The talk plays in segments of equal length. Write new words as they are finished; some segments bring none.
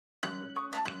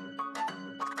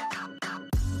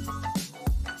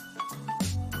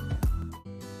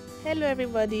Hello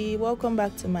everybody, welcome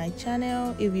back to my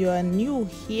channel. If you are new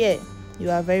here, you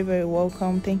are very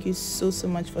welcome. Thank you so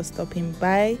much for stopping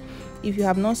by. If you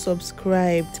have not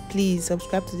subscribed, please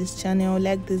subscribe to this channel,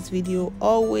 like this video,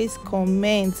 always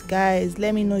comment. Guys,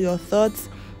 let me know your thoughts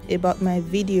about my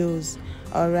videos.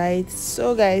 All right,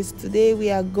 so guys, today we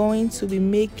are going to be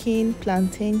making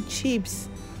plantain chips.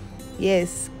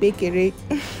 Yes, Kpekere.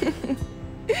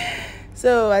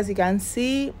 So as you can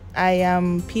see, I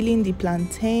am peeling the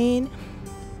plantain,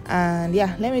 and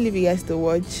yeah, let me leave you guys to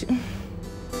watch.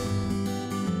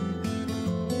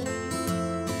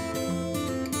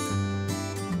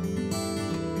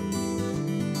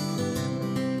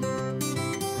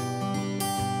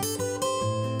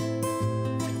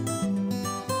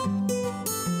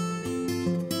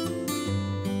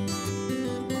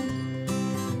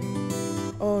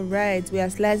 All right, we are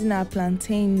slicing our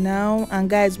plantain now, and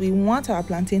guys, we want our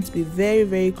plantain to be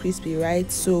very crispy,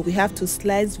 right? So we have to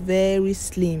slice very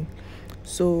slim.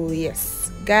 So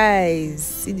yes guys,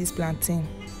 see this plantain,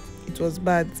 it was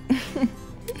bad.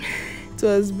 It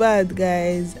was bad,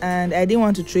 guys, and I didn't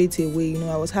want to throw it away. You know,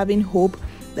 I was having hope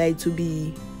that it would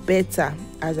be better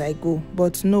as I go,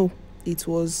 but no, it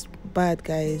was bad,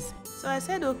 guys. So I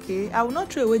said, okay, I will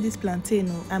not throw away this plantain.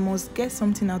 No, I must get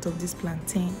something out of this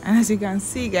plantain. And as you can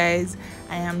see, guys,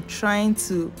 I am trying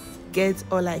to get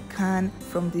all I can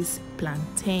from this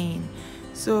plantain.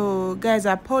 So guys,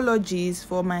 apologies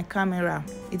for my camera,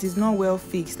 it is not well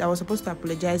fixed. I was supposed to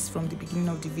apologize from the beginning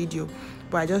of the video,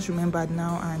 but I just remembered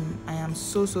now, and I am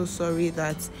so sorry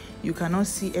that you cannot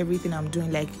see everything I'm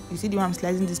doing. Like, you see the way I'm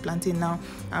slicing this plantain now,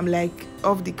 I'm like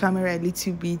off the camera a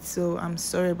little bit, so I'm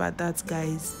sorry about that,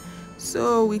 guys.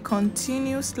 So we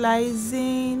continue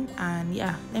slicing, and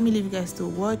yeah, let me leave you guys to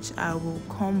watch. I will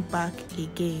come back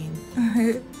again.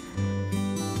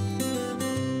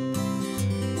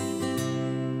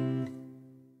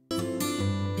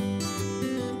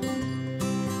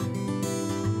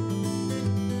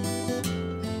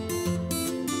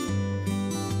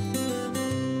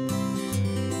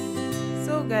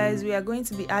 So guys, we are going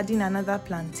to be adding another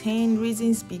plantain.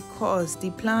 Reasons: because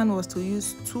the plan was to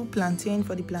use 2 plantain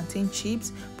for the plantain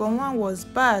chips, but one was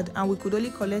bad and we could only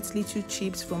collect little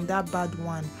chips from that bad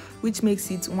one, which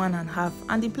makes it 1.5,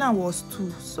 and the plan was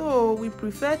 2, so we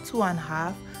prefer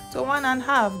 2.5 to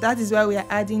 1.5. That is why we are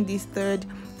adding this 3rd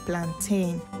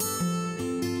plantain.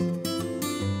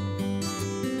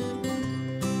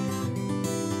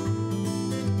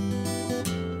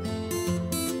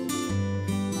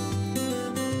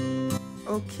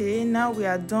 Okay, now we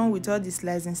are done with all the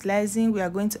slicing. We are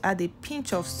going to add a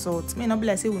pinch of salt. May not be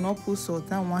like say we not put salt,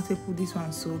 now we want to put this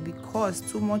one, so because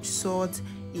too much salt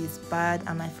is bad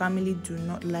and my family do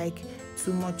not like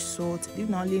too much salt. If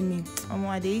not only me,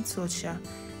 I they eat salt,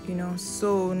 you know.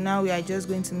 So now we are just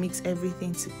going to mix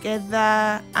everything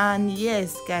together. And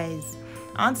yes guys,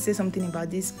 I want to say something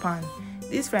about this pan.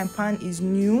 This frying pan is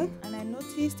new, and I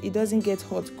noticed it doesn't get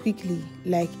hot quickly.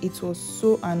 Like, it was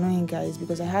so annoying, guys,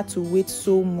 because I had to wait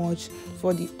so much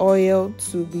for the oil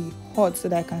to be hot so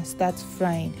that I can start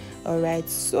frying. All right,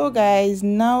 so guys,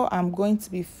 now I'm going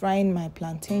to be frying my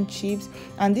plantain chips,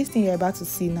 and this thing you're about to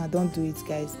see now, don't do it,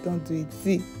 guys, don't do it.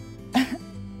 See,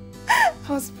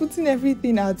 I was putting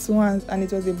everything at once, and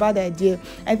it was a bad idea.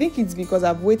 I think it's because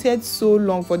I've waited so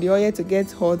long for the oil to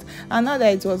get hot, and now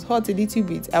that it was hot a little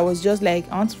bit, I was just like,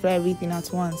 I want to fry everything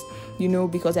at once, you know,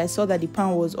 because I saw that the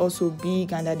pan was also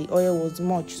big and that the oil was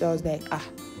much. So I was like,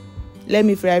 let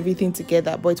me fry everything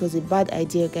together. But it was a bad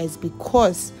idea, guys,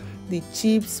 because the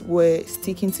chips were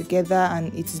sticking together,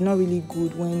 and it is not really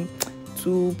good when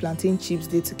 2 plantain chips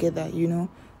stay together, you know.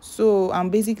 So I'm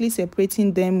basically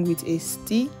separating them with a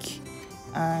stick.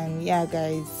 And yeah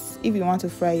guys, if you want to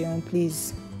fry your own,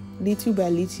 please, little by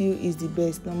little is the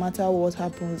best, no matter what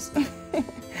happens.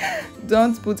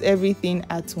 Don't put everything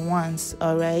at once.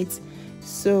 All right,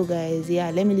 so guys,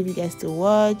 yeah, let me leave you guys to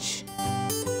watch.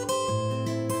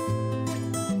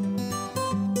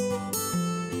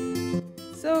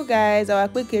 So guys, our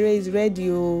Kpekere is ready,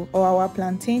 or our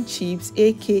plantain chips,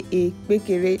 aka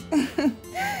Kpekere.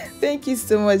 Thank you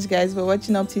so much, guys, for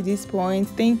watching up to this point.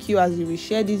 Thank you as you will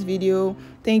share this video.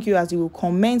 Thank you as you will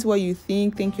comment what you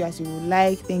think. Thank you as you will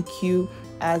like. Thank you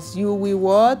as you will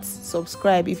what?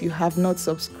 Subscribe if you have not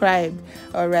subscribed.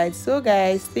 All right, so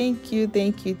guys, thank you.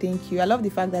 I love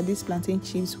the fact that this plantain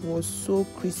chips was so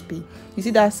crispy. You see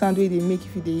that sound way they make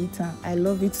if you eat them? I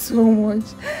love it so much.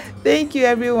 Thank you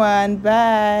everyone,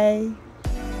 bye.